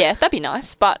comfortable. Cool. Yeah, that'd be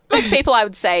nice. But most people, I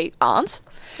would say, aren't.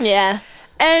 Yeah.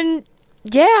 And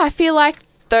yeah, I feel like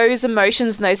those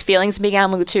emotions and those feelings, being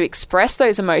able to express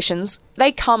those emotions,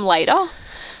 they come later.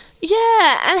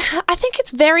 Yeah, and I think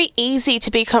it's very easy to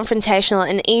be confrontational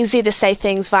and easy to say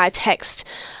things via text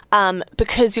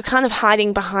because you're kind of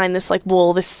hiding behind this like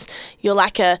wall, you're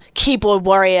like a keyboard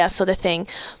warrior sort of thing.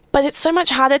 But it's so much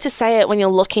harder to say it when you're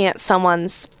looking at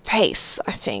someone's face,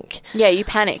 I think. Yeah, you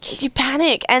panic. You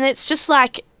panic, and it's just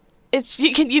like,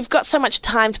 you've got so much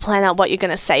time to plan out what you're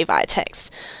going to say via text.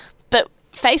 But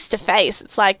face to face,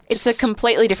 it's like... It's a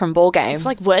completely different ball game. It's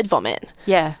like word vomit.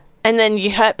 Yeah. And then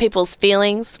you hurt people's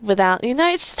feelings without,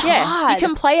 it's just hard. You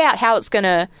can play out how it's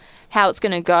gonna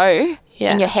go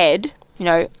in your head,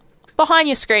 behind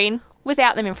your screen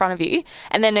without them in front of you,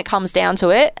 and then it comes down to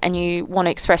it, and you want to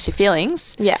express your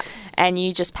feelings. Yeah. And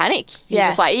you just panic. You're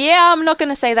just like, I'm not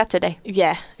gonna say that today.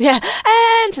 Yeah. Yeah.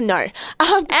 And no.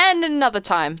 And another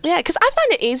time. Yeah, because I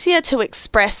find it easier to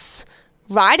express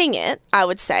writing it, I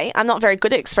would say. I'm not very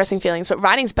good at expressing feelings, but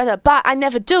writing's better. But I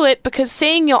never do it because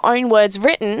seeing your own words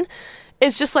written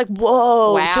is just like,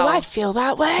 whoa, do I feel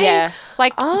that way? Yeah.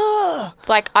 Like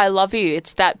I love you.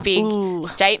 It's that big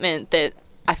statement that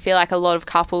I feel like a lot of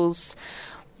couples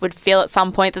would feel at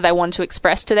some point that they want to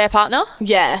express to their partner.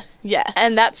 Yeah. Yeah.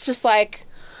 And that's just like,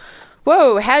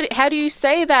 whoa, how do you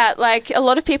say that? Like, a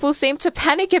lot of people seem to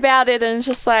panic about it, and it's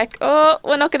just like, oh,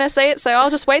 we're not going to say it, so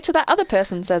I'll just wait till that other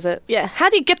person says it. Yeah. How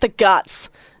do you get the guts?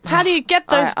 How do you get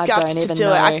those guts to do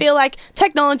it? I feel like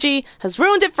technology has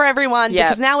ruined it for everyone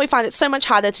because now we find it so much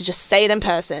harder to just say it in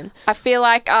person. I feel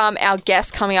like our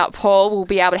guest coming up, Paul, will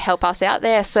be able to help us out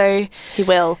there. So he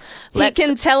will. He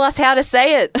can tell us how to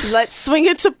say it. Let's swing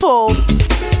it to Paul.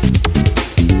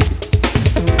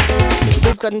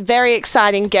 We've got a very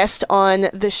exciting guest on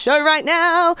the show right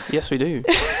now. Yes, we do.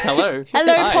 Hello.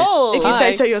 Hello, Hi. Paul. If you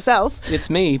say so yourself. It's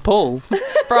me, Paul.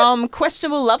 From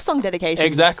Questionable Love Song Dedications.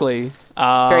 Exactly.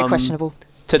 Very questionable.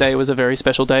 Today was a very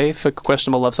special day for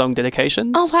Questionable Love Song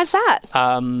Dedications. Oh, why's that?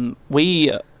 I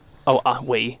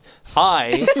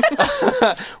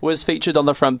was featured on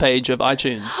the front page of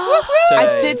iTunes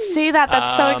I did see that.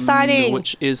 That's so exciting.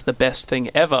 Which is the best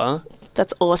thing ever.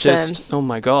 That's awesome. Oh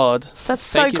my God. That's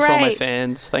so great. Thank you for all my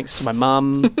fans. Thanks to my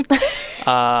mum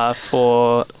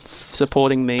for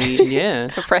supporting me. Yeah.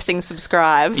 For pressing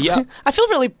subscribe. Yeah. I feel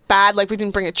really bad, like we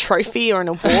didn't bring a trophy or an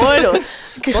award or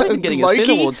not even getting a Sin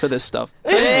Award for this stuff.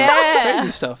 Crazy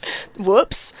stuff.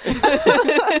 Whoops.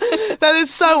 That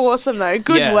is so awesome though.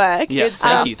 Good work. Yeah. Good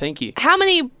Thank you. How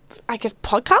many, I guess,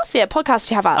 podcasts? Yeah, podcasts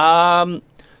do you have up?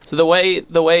 So the way,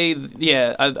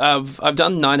 I've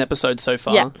done 9 episodes so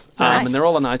far. Yeah. Nice. And they're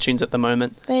all on iTunes at the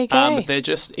moment. There you go. They're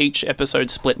just each episode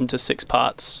split into 6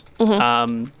 parts.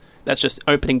 Mm-hmm. That's just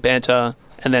opening banter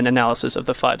and then analysis of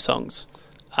the 5 songs.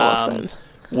 Awesome.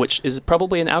 Which is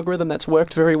probably an algorithm that's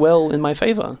worked very well in my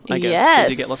favour, I guess. Yes.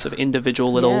 Because you get lots of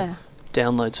individual little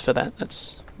downloads for that.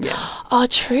 That's, Oh,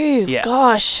 true. Yeah.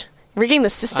 Gosh. Rigging the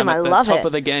system, I love top it.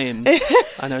 of the game.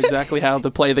 I know exactly how to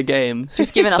play the game.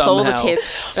 He's given us all the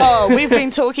tips. Oh, we've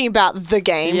been talking about the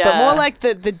game, but more like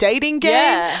the dating game.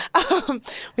 Yeah.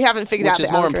 We haven't figured out the Which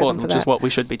is more algorithm important, for which that. is what we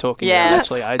should be talking Yes. about.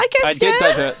 Actually, I guess, I did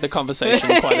divert the conversation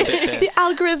quite a bit there. The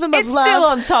algorithm of It's love. still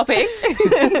on topic.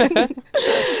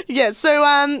 Yeah,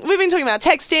 so we've been talking about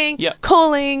texting, Yep.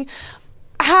 calling,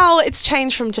 how it's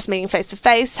changed from just meeting face to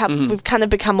face, how we've kind of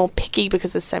become more picky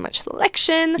because there's so much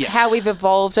selection. Yeah. How we've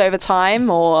evolved over time,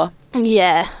 or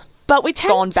Yeah. But we tend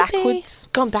gone to backwards.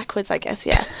 Gone backwards, I guess,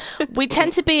 yeah. We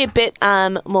tend to be a bit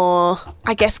more,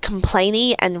 I guess,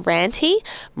 complainy and ranty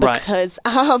because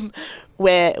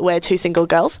we're 2 single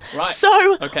girls. Right.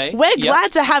 So Okay. we're Yep.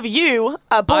 glad to have you,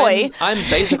 a boy. I'm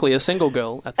basically a single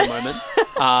girl at the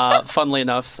moment. Funnily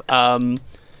enough, I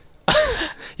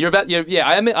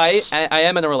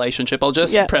am in a relationship. I'll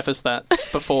just preface that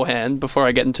beforehand before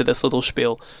I get into this little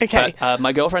spiel. Okay. But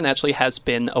my girlfriend actually has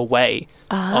been away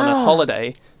on a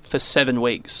holiday for 7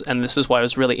 weeks, and this is why it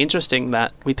was really interesting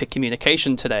that we picked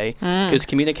communication today, because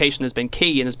communication has been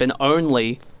key and has been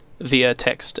only via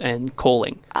text and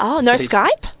calling. Oh, no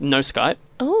Skype? No Skype.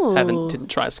 Oh. Didn't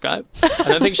try Skype. I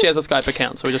don't think she has a Skype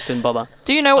account, so we just didn't bother.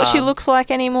 do you know what she looks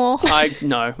like anymore? I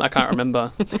can't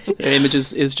remember. The image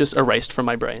is just erased from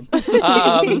my brain.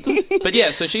 But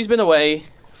yeah, so she's been away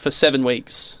for 7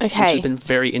 weeks. Okay. Which has been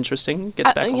very interesting.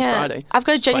 Gets back on Friday. I've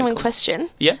got a It's quite genuine cool. question.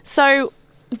 Yeah. So,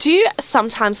 do you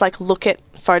sometimes look at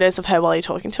photos of her while you're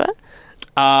talking to her?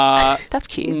 That's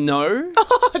cute. No.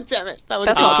 Oh, damn it. That was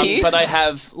That's not cute. But I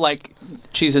have,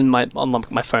 she's in my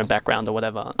phone background or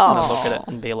whatever. And I look at it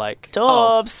and be like,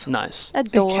 Dorbs. oh, nice.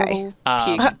 Adorable.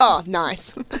 Okay. Cute. Oh,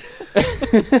 nice.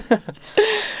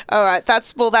 All right,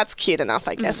 that's cute enough,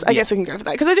 I guess. I guess we can go for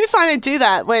that. Because I do find I do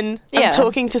that when I'm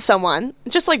talking to someone,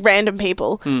 just random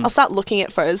people. I'll start looking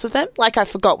at photos of them, like I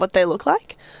forgot what they look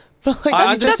like.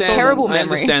 I that's terrible I memory.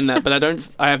 understand that, but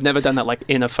I have never done that like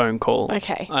in a phone call.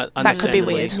 Okay. That could be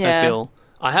weird. Yeah. I feel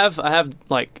I have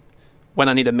like when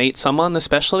I need to meet someone,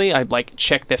 especially, I like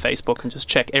check their Facebook and just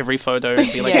check every photo and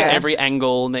be like Yeah. at every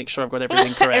angle, make sure I've got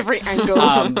everything correct. Every angle.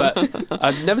 But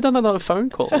I've never done that on a phone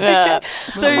call.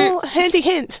 So handy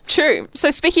hint. true. So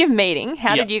speaking of meeting,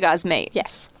 how Yeah. did you guys meet?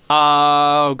 Yes.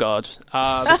 Oh God,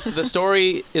 the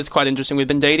story is quite interesting. We've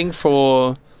been dating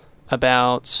for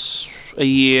about a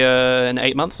year and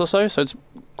 8 months or so it's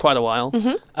quite a while.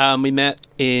 We met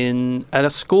at a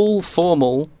school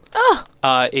formal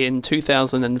in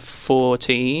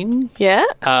 2014 Yeah.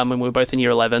 when we were both in year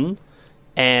 11,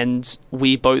 and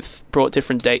we both brought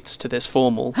different dates to this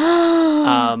formal.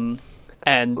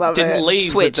 And Love didn't it.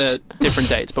 leave Switched. with the different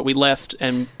dates, but we left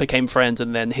and became friends,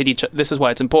 and then this is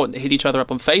why it's important, hit each other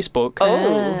up on Facebook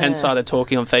and started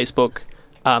talking on Facebook,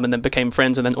 and then became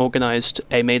friends, and then organised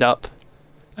a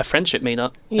friendship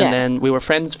meetup, Yeah. and then we were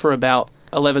friends for about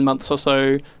 11 months or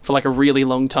so, for like a really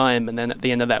long time, and then at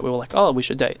the end of that we were like, oh, we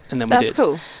should date, and then we That's did.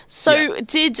 cool. So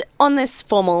on this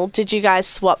formal, did you guys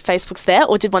swap Facebooks there,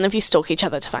 or did one of you stalk each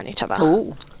other to find each other?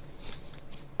 Ooh.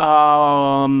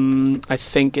 I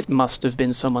think it must have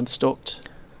been someone stalked.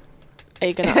 Are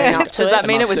you going to own up to Does it? that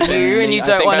mean it must was have been you and me. you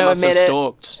don't want to I think admit I it?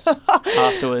 must have stalked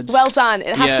afterwards. Well done.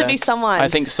 It has Yeah, to be someone. I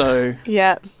think so.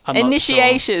 Yeah. I'm not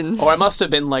Initiation. sure. Or I must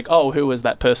have been like, oh, who was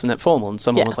that person at formal? And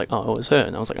someone Yeah. was like, oh, it was her.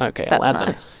 And I was like, okay, That's I'll add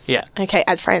nice. them. Yeah, Okay,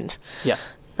 add friend. yeah.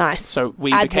 Nice. So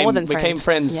we Add more than became friend.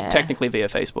 friends Yeah. technically via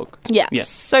Facebook. Yeah. Yeah.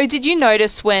 So did you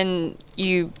notice when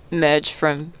you merged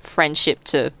from friendship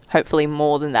to hopefully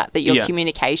more than that your Yeah.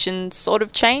 communication sort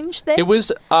of changed there?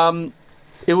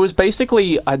 It was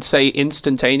basically, I'd say,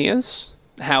 instantaneous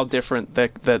how different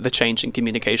the change in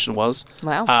communication was.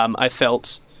 Wow. I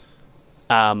felt,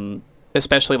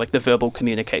 especially like the verbal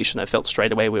communication, I felt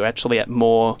straight away we were actually at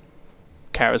more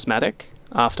charismatic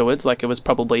afterwards. Like it was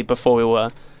probably before we were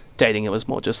dating, it was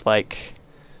more just like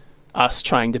us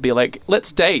trying to be like,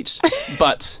 let's date,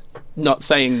 but not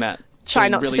saying that. Try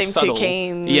being not really to seem subtle. too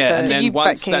keen. Yeah, but- and Did then you-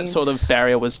 once but that keen. sort of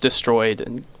barrier was destroyed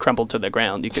and crumbled to the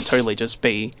ground, you could totally just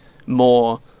be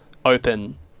more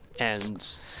open and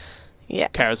Yeah.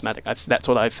 charismatic. That's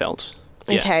what I felt.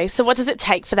 Yeah. Okay, so what does it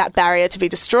take for that barrier to be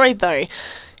destroyed, though?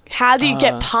 How do you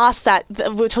get past that?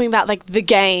 We're talking about like the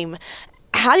game.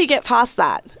 How do you get past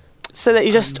that so that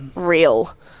you're just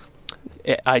real?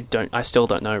 I still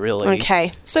don't know really.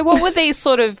 Okay. So what were these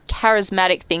sort of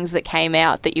charismatic things that came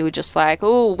out that you were just like,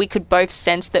 oh, we could both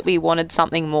sense that we wanted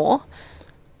something more?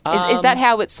 Is that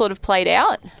how it sort of played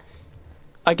out?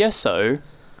 I guess so.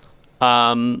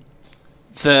 When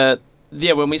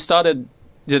we started,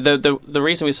 the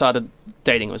reason we started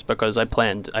dating was because I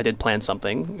did plan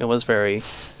something. It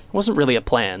wasn't really a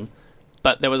plan,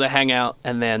 but there was a hangout,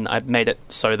 and then I made it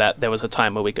so that there was a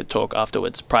time where we could talk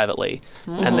afterwards privately,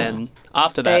 and then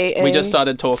after that we just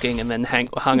started talking, and then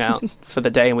hung out for the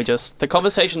day, and the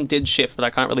conversation did shift, but I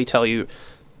can't really tell you,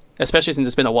 especially since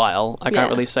it's been a while. I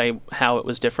can't really say how it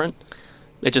was different.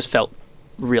 It just felt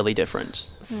really different.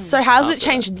 So how's it After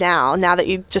changed now that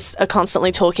you just are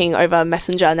constantly talking over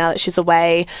Messenger now that she's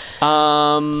away?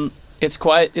 It's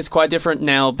quite different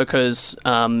now because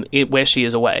where she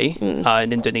is away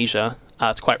in Indonesia,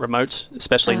 it's quite remote,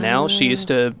 especially now. She used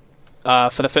to,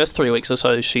 for the first 3 weeks or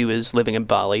so, she was living in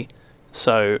Bali.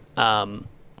 So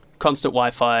constant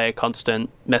Wi-Fi, constant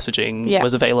messaging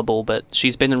was available, but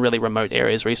she's been in really remote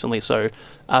areas recently, so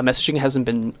messaging hasn't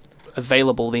been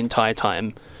available the entire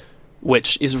time,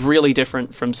 which is really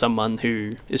different from someone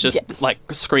who is just like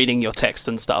screening your text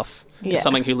and stuff. It's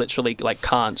someone who literally like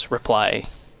can't reply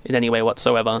in any way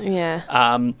whatsoever.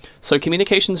 Yeah. So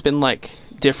communication's been like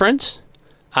different,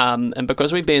 and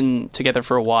because we've been together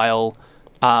for a while,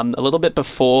 a little bit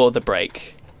before the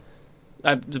break,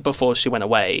 before she went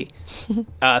away,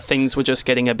 things were just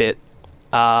getting a bit,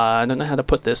 I don't know how to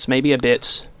put this, maybe a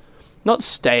bit, not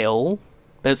stale,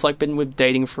 but it's like we've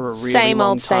dating for a really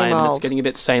long time, and it's getting a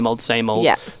bit same old.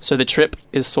 Yeah. So the trip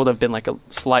has sort of been like a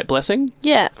slight blessing,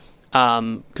 Yeah.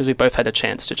 because we both had a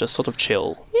chance to just sort of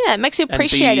chill. Yeah, it makes you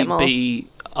appreciate it more. Be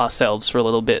ourselves for a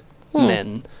little bit, and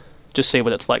then just see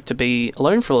what it's like to be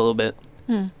alone for a little bit.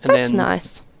 And That's then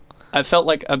nice. I felt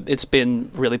like it's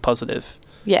been really positive.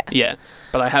 Yeah. Yeah,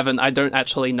 but I don't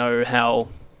actually know how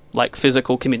like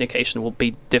physical communication will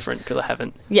be different because I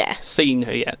haven't Yeah. seen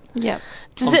her yet. Yeah.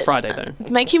 Does On it Friday though.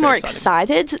 make you Very more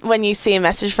exciting. excited when you see a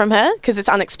message from her because it's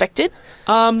unexpected?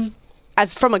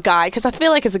 As from a guy, because I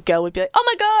feel like as a girl we'd be like, "Oh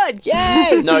my god,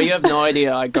 yay!" No, you have no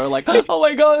idea. I go like, oh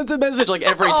my god, it's a message like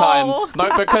every time. No,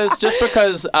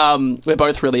 because we're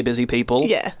both really busy people.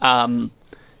 Yeah.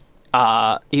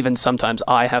 Even sometimes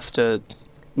I have to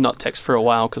not text for a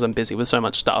while because I'm busy with so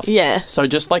much stuff. Yeah. So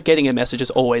just like getting a message is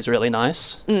always really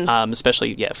nice.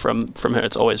 Especially from her,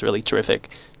 it's always really terrific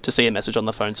to see a message on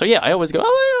the phone. So yeah, I always go,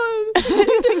 oh my god,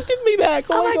 you texted me back.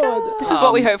 Oh, my god. This is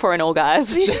what we hope for in all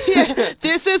guys. Yeah,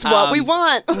 this is what we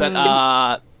want.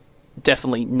 But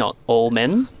definitely not all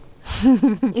men.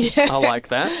 I like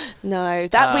that. No,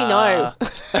 that we know.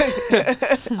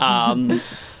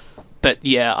 But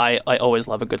yeah, I always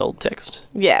love a good old text.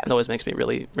 Yeah. It always makes me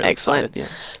really, really Excellent. excited. Yeah.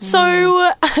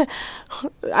 So,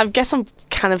 I guess I'm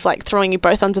kind of like throwing you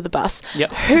both under the bus.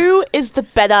 Yep. Who is the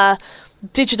better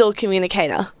digital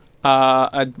communicator?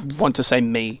 I'd want to say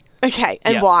me. Okay,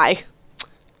 and Yeah.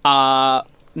 why?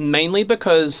 Mainly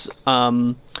because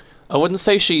I wouldn't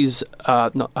say she's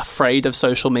not afraid of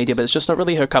social media, but it's just not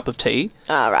really her cup of tea.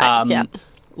 All right. Yeah.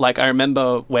 Like, I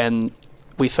remember when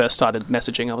we first started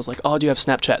messaging, I was like, oh, do you have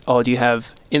Snapchat? Oh, do you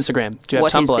have Instagram? Do you have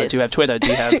What is Tumblr? this? Do you have Twitter? Do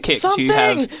you have Kik? Do you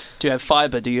have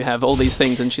Fiverr? Do you have all these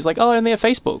things? And she's like, oh, I only have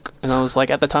Facebook. And I was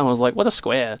like, at the time, I was like, what a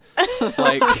square.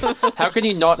 Like, how can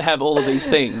you not have all of these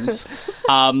things?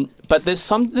 But there's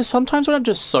sometimes when I'm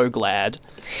just so glad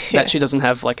that she doesn't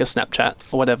have like a Snapchat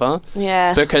or whatever.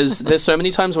 Yeah. Because there's so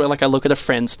many times where like I look at a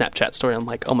friend's Snapchat story and I'm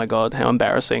like, oh my god, how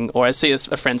embarrassing. Or I see a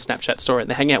friend's Snapchat story and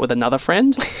they're hanging out with another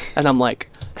friend and I'm like,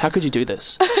 how could you do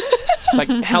this? Like,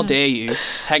 how dare you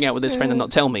hang out with this friend and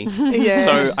not tell me? Yeah.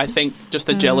 So I think just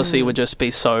the jealousy would just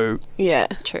be so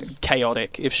True.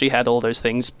 chaotic if she had all those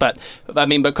things. But I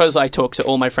mean, because I talk to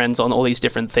all my friends on all these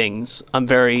different things, I'm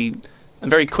very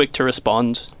quick to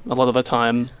respond a lot of the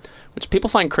time, which people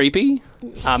find creepy.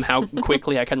 How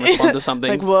quickly I can respond to something.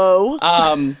 Like, whoa.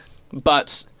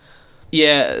 But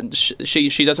yeah,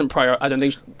 she doesn't I don't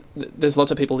think there's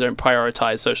lots of people who don't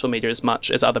prioritize social media as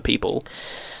much as other people.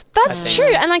 That's true.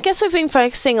 And I guess we've been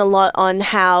focusing a lot on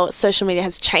how social media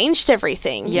has changed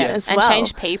everything. Yeah, as and well.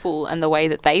 changed people and the way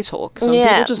that they talk. Some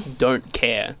people just don't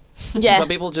care. Yeah. Some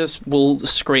people just will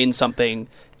screen something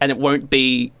and it won't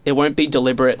be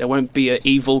deliberate. It won't be an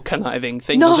evil, conniving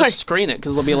thing. No. They'll just screen it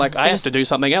because they'll be like, I have to do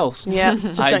something else. Yeah,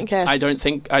 just don't care. I don't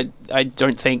think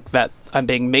that I'm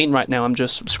being mean right now. I'm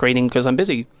just screening because I'm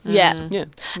busy. Yeah. Yeah.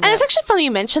 And it's actually funny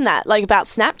you mentioned that, like about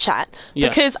Snapchat, Yeah.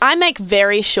 because I make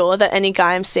very sure that any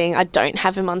guy I'm seeing, I don't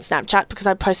have him on Snapchat because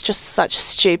I post just such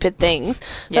stupid things.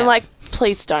 Yeah. I'm like,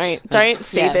 please don't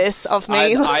see this of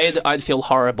me. I'd feel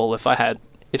horrible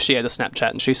if she had a Snapchat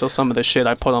and she saw some of the shit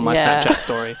I put on my Yeah. Snapchat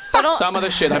story. Some of the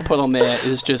shit I put on there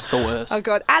is just the worst. Oh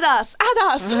God, add us.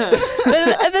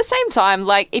 But at the same time,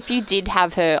 like, if you did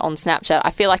have her on Snapchat,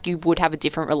 I feel like you would have a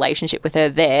different relationship with her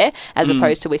there as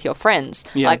opposed to with your friends.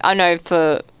 Yeah. Like, I know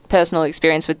for personal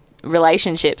experience with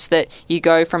relationships that you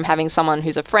go from having someone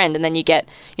who's a friend and then you get,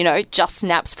 just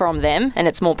snaps from them and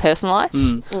it's more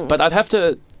personalised. But I'd have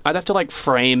to like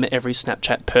frame every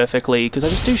Snapchat perfectly because I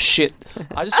just do shit.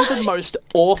 I just do the most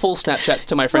awful Snapchats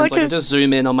to my friends. Like I just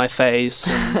zoom in on my face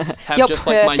and have Your just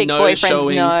like my perfect nose boyfriend's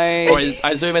showing, nose. or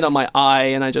I zoom in on my eye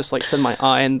and I just like send my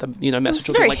eye and the message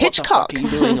will be very like, Hitchcock. "What the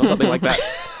fuck are you doing?" or something like that.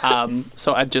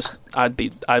 So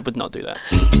I would not do that.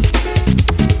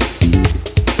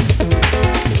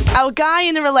 Our guy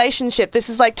in a relationship. This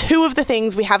is like two of the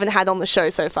things we haven't had on the show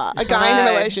so far. A guy in a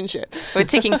No. relationship. We're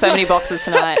ticking so many boxes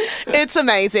tonight. It's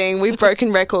amazing. We've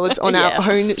broken records on Yeah.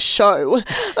 our own show.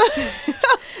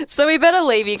 So we better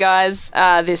leave you guys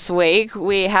this week.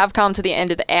 We have come to the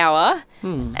end of the hour.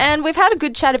 And we've had a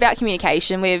good chat about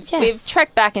communication. We've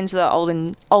trekked back into the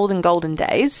olden golden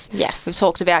days. Yes. We've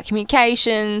talked about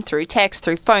communication through text,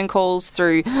 through phone calls,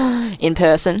 through in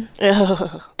person.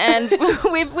 And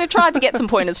we've tried to get some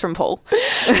pointers from Paul.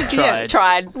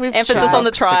 Tried. We've Emphasis tried. on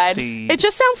the tried. Succeed. It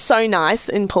just sounds so nice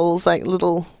in Paul's like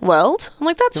little world. I'm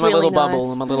like, that's In my really little nice.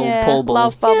 bubble, in my little Yeah, Paul ball.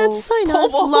 love Yeah, bubble. it's so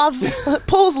nice. Love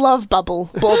Paul's love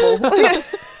bubble. Bauble.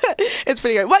 It's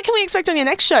pretty good. What can we expect on your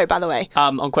next show, by the way?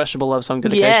 Unquestionable love song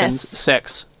dedications. Yes.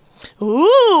 Sex.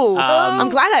 Ooh. I'm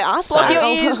glad I asked Block that.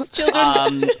 your ears,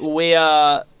 children. We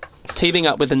are teaming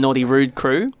up with the Naughty Rude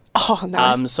crew. Oh,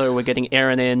 nice. So we're getting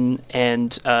Erin in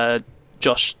and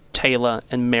Josh Taylor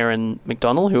and Maren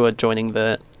McDonnell, who are joining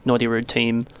the Naughty Rude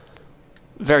team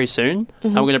very soon.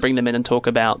 And we're going to bring them in and talk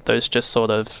about those just sort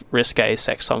of risque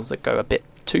sex songs that go a bit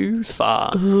too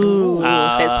far. Ooh,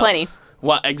 there's plenty.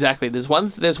 What exactly? There's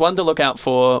one to look out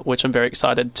for, which I'm very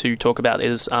excited to talk about.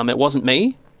 Is It Wasn't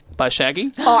Me by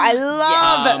Shaggy. Oh, I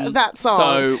love that song.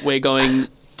 So we're going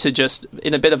to just,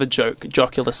 in a bit of a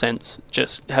jocular sense,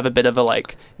 just have a bit of a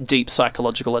like deep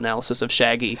psychological analysis of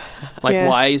Shaggy. Like,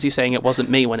 why is he saying it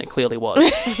wasn't me when it clearly was?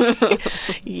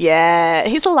 Yeah,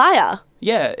 he's a liar.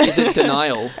 Yeah, is it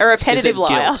denial? A repetitive Is it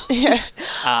liar. guilt? Yeah.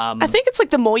 I think it's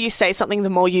like the more you say something, the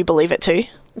more you believe it too.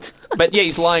 But yeah,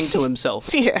 he's lying to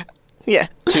himself. Yeah. Yeah.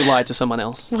 to lie to someone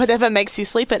else. Whatever makes you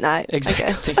sleep at night.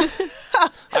 Exactly.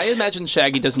 I imagine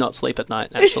Shaggy does not sleep at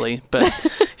night, actually, but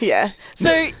Yeah.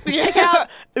 So check out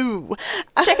Ooh.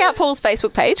 Paul's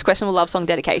Facebook page, Questionable Love Song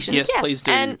Dedications. yes, please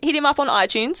do. And hit him up on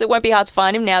iTunes. It won't be hard to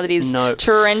find him now that he's No.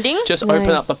 trending. Just open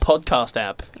up the podcast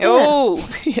app. Oh,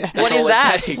 Yeah. what That's is all it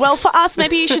that? takes. Well, for us,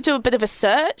 maybe you should do a bit of a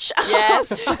search.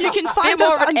 Yes. You can find more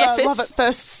us of an under effort. Love at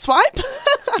First Swipe.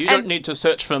 You don't need to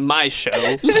search for my show.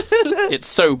 It's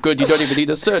so good you don't even need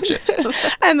to search it.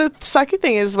 And the sucky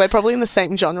thing is we're probably in the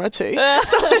same genre too.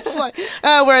 So it's like,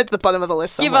 we're at the bottom of the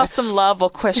list somewhere. Give us some love or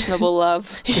questionable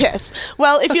love. Yes.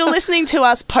 Well, if you're listening to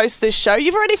us post this show,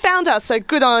 you've already found us, so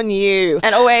good on you.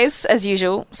 And always, as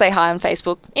usual, say hi on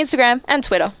Facebook, Instagram, and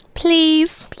Twitter.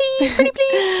 Please. Please, pretty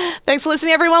please. Thanks for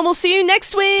listening, everyone. We'll see you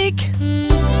next week.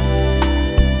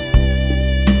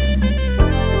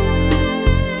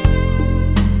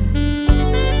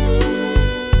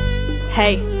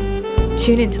 Hey,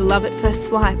 tune in to Love at First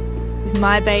Swipe with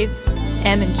my babes,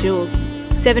 Em and Jules,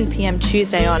 7 p.m.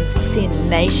 Tuesday on Sin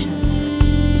Nation.